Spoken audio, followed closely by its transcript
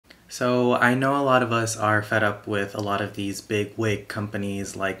So I know a lot of us are fed up with a lot of these big wig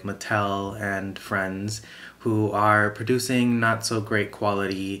companies like Mattel and Friends who are producing not so great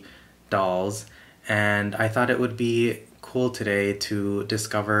quality dolls, and I thought it would be cool today to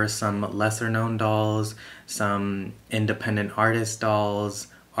discover some lesser known dolls, some independent artist dolls,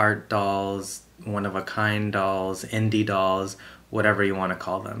 art dolls, one of a kind dolls, indie dolls, whatever you want to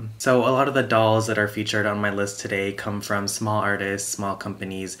call them. So a lot of the dolls that are featured on my list today come from small artists, small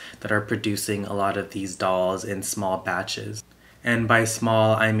companies that are producing a lot of these dolls in small batches. And by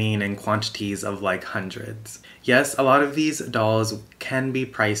small, I mean in quantities of like hundreds. Yes, a lot of these dolls can be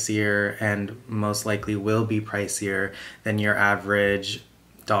pricier and most likely will be pricier than your average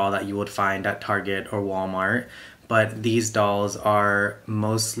doll that you would find at Target or Walmart, but these dolls are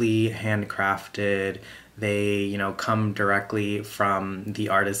mostly handcrafted. They, come directly from the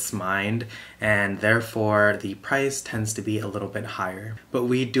artist's mind, and therefore the price tends to be a little bit higher. But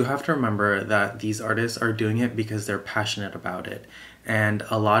we do have to remember that these artists are doing it because they're passionate about it. And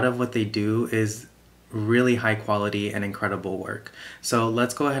a lot of what they do is really high quality and incredible work. So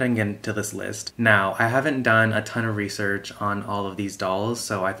let's go ahead and get into this list. Now, I haven't done a ton of research on all of these dolls,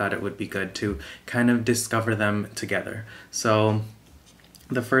 so I thought it would be good to kind of discover them together. So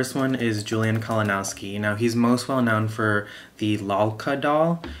the first one is Julian Kalinowski. Now, he's most well known for the Lalka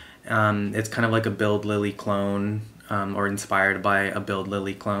doll. It's kind of like a Build Lily clone, or inspired by a Build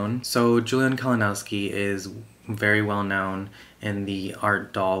Lily clone. So Julian Kalinowski is very well known in the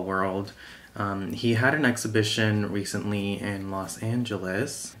art doll world. He had an exhibition recently in Los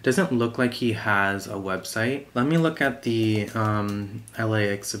Angeles. Doesn't look like he has a website. Let me look at the LA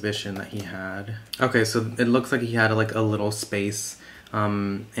exhibition that he had. Okay, so it looks like he had like a little space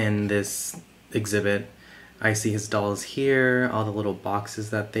in this exhibit. I see his dolls here, all the little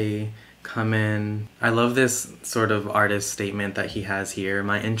boxes that they come in. I love this sort of artist statement that he has here.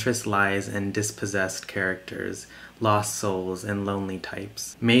 My interest lies in dispossessed characters, lost souls, and lonely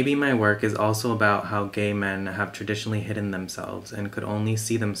types. Maybe my work is also about how gay men have traditionally hidden themselves and could only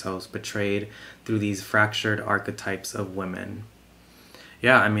see themselves betrayed through these fractured archetypes of women.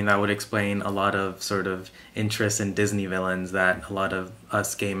 Yeah, I mean, that would explain a lot of sort of interest in Disney villains that a lot of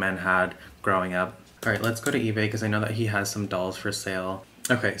us gay men had growing up. All right, let's go to eBay because I know that he has some dolls for sale.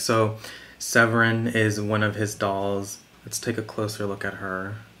 Okay, so Severin is one of his dolls. Let's take a closer look at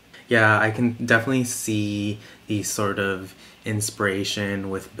her. Yeah, I can definitely see the sort of inspiration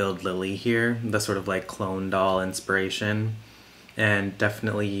with Build Lily here, the sort of like clone doll inspiration. And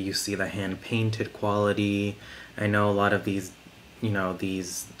definitely you see the hand-painted quality. I know a lot of these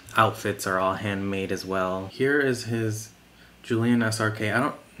these outfits are all handmade as well. Here is his Julian SRK. I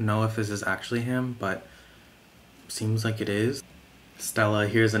don't know if this is actually him, but seems like it is. Stella,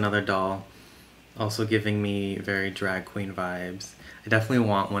 here's another doll, also giving me very drag queen vibes. I definitely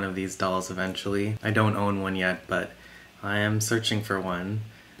want one of these dolls eventually. I don't own one yet, but I am searching for one.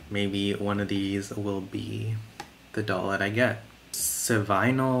 Maybe one of these will be the doll that I get.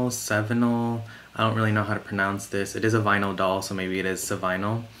 Sevinal, I don't really know how to pronounce this. It is a vinyl doll, so maybe it is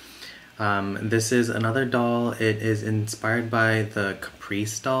Sevinal. This is another doll. It is inspired by the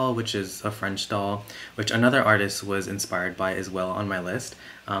Caprice doll, which is a French doll, which another artist was inspired by as well on my list,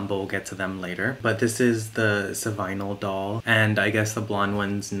 but we'll get to them later. But this is the Sevinal doll, and I guess the blonde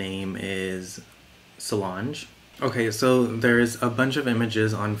one's name is Solange. Okay, so there's a bunch of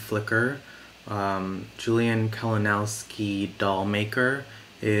images on Flickr. Julian Kalinowski Doll Maker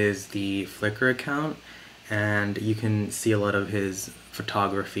is the Flickr account, and you can see a lot of his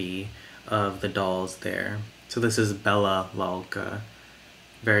photography of the dolls there. So this is Bella Lalka.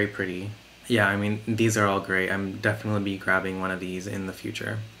 Very pretty. Yeah, I mean, these are all great. I'm definitely be grabbing one of these in the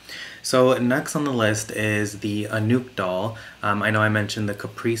future. So next on the list is the Anouk doll. I know I mentioned the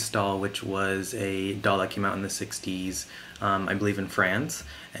Caprice doll, which was a doll that came out in the 60s, I believe in France,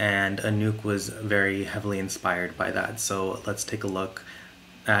 and Anouk was very heavily inspired by that. So let's take a look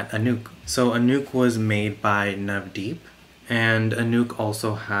at Anouk. So Anouk was made by Navdeep, and Anouk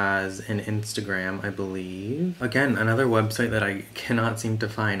also has an Instagram, I believe. Again, another website that I cannot seem to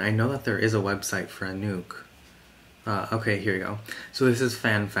find. I know that there is a website for Anouk. Okay, here we go. So this is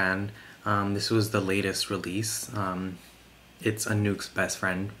Fan. This was the latest release. It's Anouk's best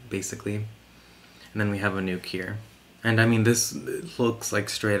friend, basically. And then we have Anouk here. And I mean, this looks like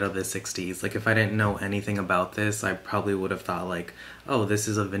straight out of the 60s. Like, if I didn't know anything about this, I probably would have thought like, oh, this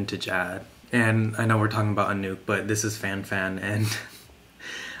is a vintage ad. And I know we're talking about Anouk, but this is Fan, and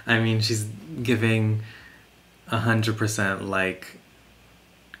I mean, she's giving 100% like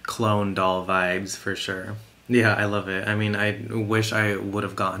clone doll vibes for sure. Yeah, I love it. I mean, I wish I would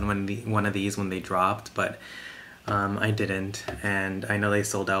have gotten one of these when they dropped, but I didn't, and I know they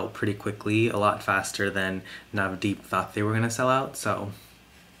sold out pretty quickly, a lot faster than Navdeep thought they were gonna sell out, so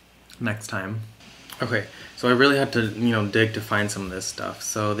next time. Okay, so I really had to, dig to find some of this stuff.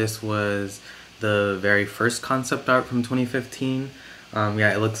 So this was the very first concept art from 2015.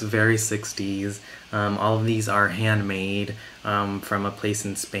 Yeah, it looks very 60s. All of these are handmade from a place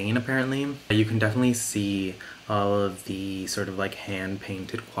in Spain, apparently. You can definitely see all of the sort of like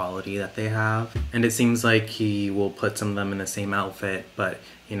hand-painted quality that they have. And it seems like he will put some of them in the same outfit, but,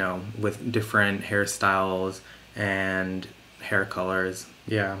 with different hairstyles and hair colors.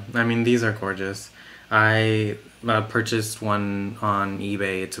 Yeah, I mean, these are gorgeous. I purchased one on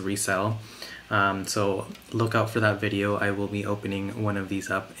eBay to resell. So look out for that video. I will be opening one of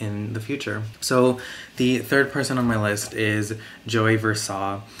these up in the future. So the third person on my list is Joey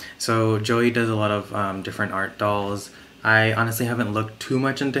Versaw. So Joey does a lot of different art dolls. I honestly haven't looked too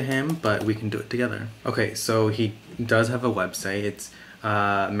much into him, but we can do it together. Okay, so he does have a website. It's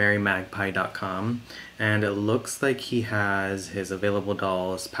merrymagpie.com, and it looks like he has his available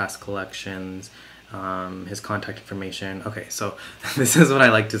dolls, past collections, his contact information. Okay, so this is what I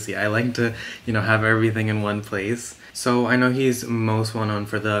like to see. I like to, have everything in one place. So I know he's most well known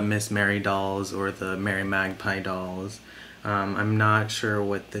for the Miss Mary dolls or the Mary Magpie dolls. I'm not sure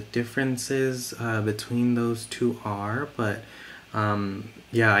what the differences between those two are, but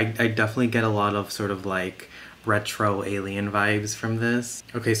yeah, I definitely get a lot of sort of like retro alien vibes from this.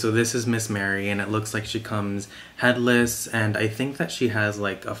 Okay, so this is Miss Mary, and it looks like she comes headless, and I think that she has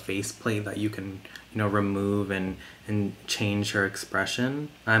like a faceplate that you can, remove and change her expression.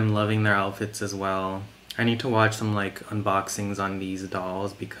 I'm loving their outfits as well. I need to watch some like unboxings on these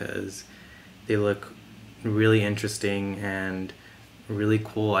dolls because they look really interesting and really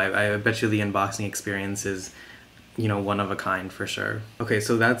cool. I bet you the unboxing experience is, one of a kind for sure. Okay,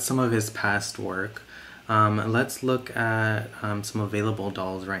 so that's some of his past work. Let's look at some available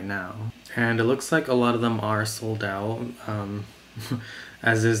dolls right now. And it looks like a lot of them are sold out,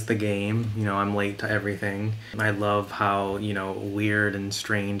 as is the game. I'm late to everything. I love how, weird and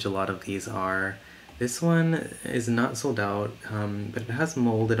strange a lot of these are. This one is not sold out, but it has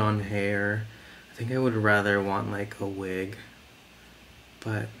molded on hair. I think I would rather want like a wig,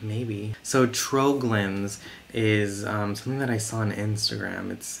 but maybe. So Troglins is something that I saw on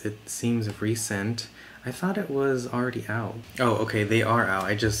Instagram. It seems recent. I thought it was already out. Oh, okay, they are out.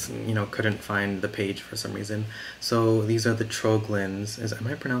 I just, couldn't find the page for some reason. So these are the Troglins. Am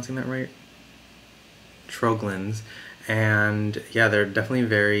I pronouncing that right? Troglins. And yeah, they're definitely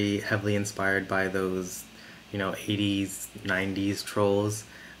very heavily inspired by those, 80s, 90s trolls.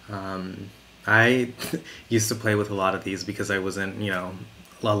 I used to play with a lot of these because I wasn't,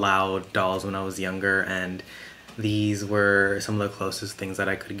 allowed dolls when I was younger, and these were some of the closest things that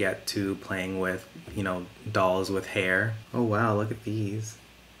I could get to playing with, dolls with hair. Oh wow, look at these.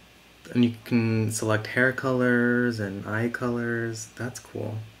 And you can select hair colors and eye colors. That's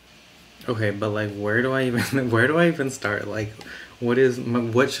cool. Okay, but like where do I even start? Like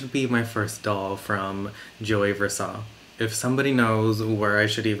what should be my first doll from Joey Versaw? If somebody knows where I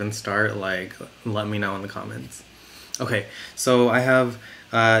should even start, like let me know in the comments. Okay, so I have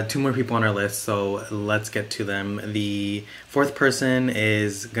 2 more people on our list, so let's get to them. The fourth person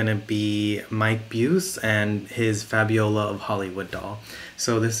is gonna be Mike Buse and his Fabiola of Hollywood doll.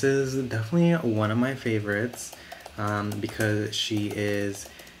 So this is definitely one of my favorites because she is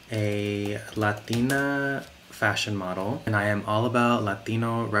a Latina fashion model, and I am all about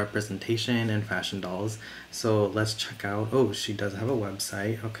Latino representation in fashion dolls. So let's check out. Oh, she does have a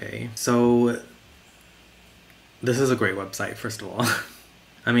website. Okay, so this is a great website, first of all.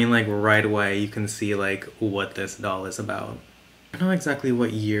 I mean, like right away you can see like what this doll is about. I don't know exactly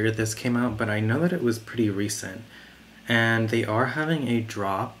what year this came out, but I know that it was pretty recent, and they are having a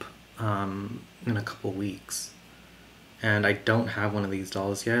drop in a couple weeks. And I don't have one of these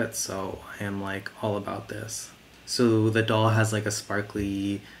dolls yet, so I am like all about this. So the doll has like a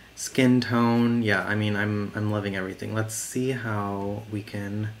sparkly skin tone. Yeah, I mean, I'm loving everything. Let's see how we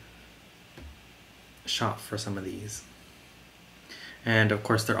can shop for some of these. And of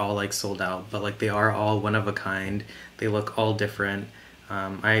course they're all like sold out, but like they are all one of a kind. They look all different.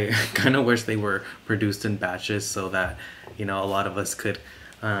 I kind of wish they were produced in batches so that, a lot of us could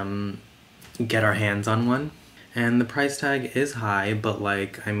get our hands on one. And the price tag is high, but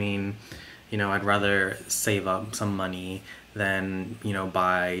like, I mean, I'd rather save up some money than,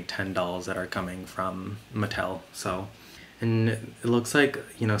 buy 10 dolls that are coming from Mattel. So, and it looks like,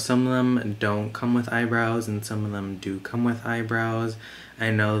 some of them don't come with eyebrows and some of them do come with eyebrows.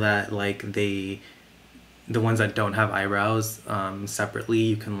 I know that like they the ones that don't have eyebrows separately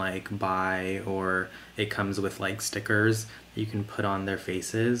you can like buy, or it comes with like stickers you can put on their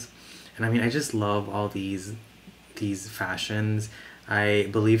faces. And I mean, I just love all these fashions. I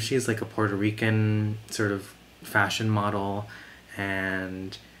believe she's like a Puerto Rican sort of fashion model,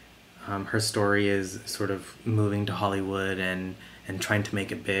 and her story is sort of moving to Hollywood and trying to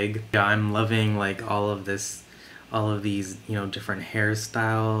make it big. Yeah, I'm loving like all of these, you know, different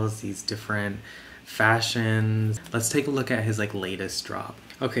hairstyles, these different fashions. Let's take a look at his like latest drop.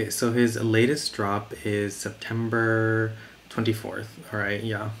 Okay, so his latest drop is September 24th. All right,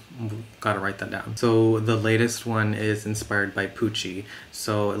 yeah, gotta write that down. So the latest one is inspired by Pucci.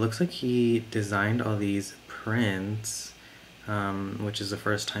 So it looks like he designed all these prints, which is the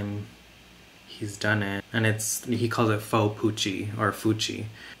first time he's done it, and he calls it faux Pucci or Fucci.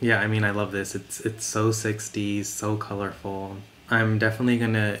 Yeah, I mean, I love this. It's so 60s, so colorful. I'm definitely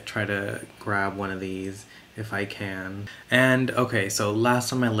gonna try to grab one of these if I can. And okay, so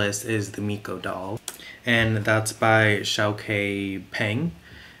last on my list is the Mico Doll, and that's by Xiaokei Peng.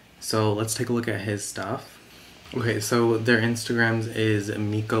 So let's take a look at his stuff. Okay, so their Instagrams is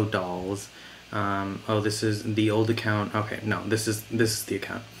Mico Dolls. Oh, this is the old account. Okay, no, this is the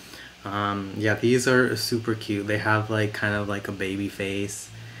account. Yeah, these are super cute. They have like kind of like a baby face,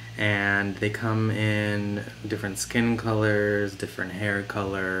 and they come in different skin colors, different hair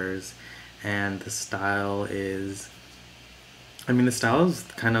colors, and the style is, I mean, the style is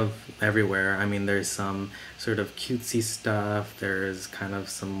kind of everywhere. I mean, there's some sort of cutesy stuff, there's kind of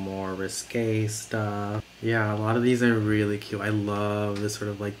some more risque stuff. Yeah, a lot of these are really cute. I love this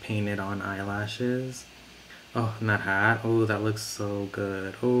sort of like painted on eyelashes. Oh, and that hat. Oh, that looks so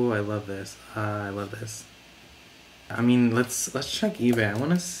good. Oh, I love this. I love this. I mean, let's check eBay. I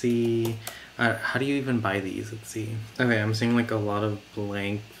want to see how do you even buy these? Let's see. Okay, I'm seeing like a lot of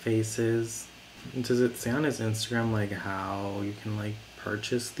blank faces. Does it say on his Instagram like how you can like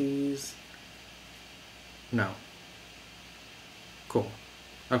purchase these? No. Cool.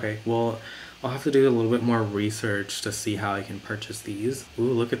 Okay, well, I'll have to do a little bit more research to see how I can purchase these. Ooh,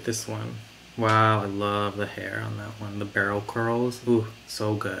 look at this one. Wow, I love the hair on that one. The barrel curls. Ooh,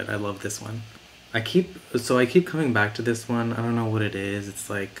 so good. I love this one. I keep coming back to this one. I don't know what it is. It's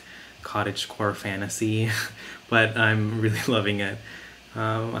like cottagecore fantasy, but I'm really loving it.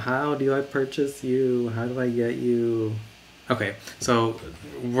 How do I purchase you? How do I get you? Okay, so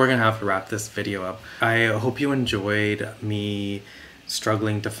we're gonna have to wrap this video up. I hope you enjoyed me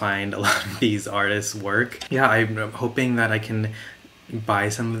struggling to find a lot of these artists' work. Yeah, I'm hoping that I can buy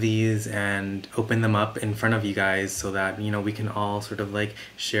some of these and open them up in front of you guys so that, you know, we can all sort of like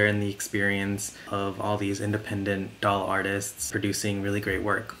share in the experience of all these independent doll artists producing really great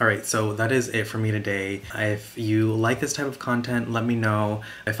work. All right, so that is it for me today. If you like this type of content, let me know.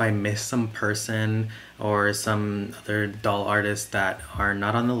 If I missed some person or some other doll artists that are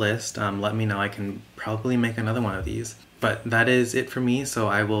not on the list, let me know. I can probably make another one of these. But that is it for me, so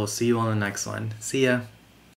I will see you on the next one. See ya!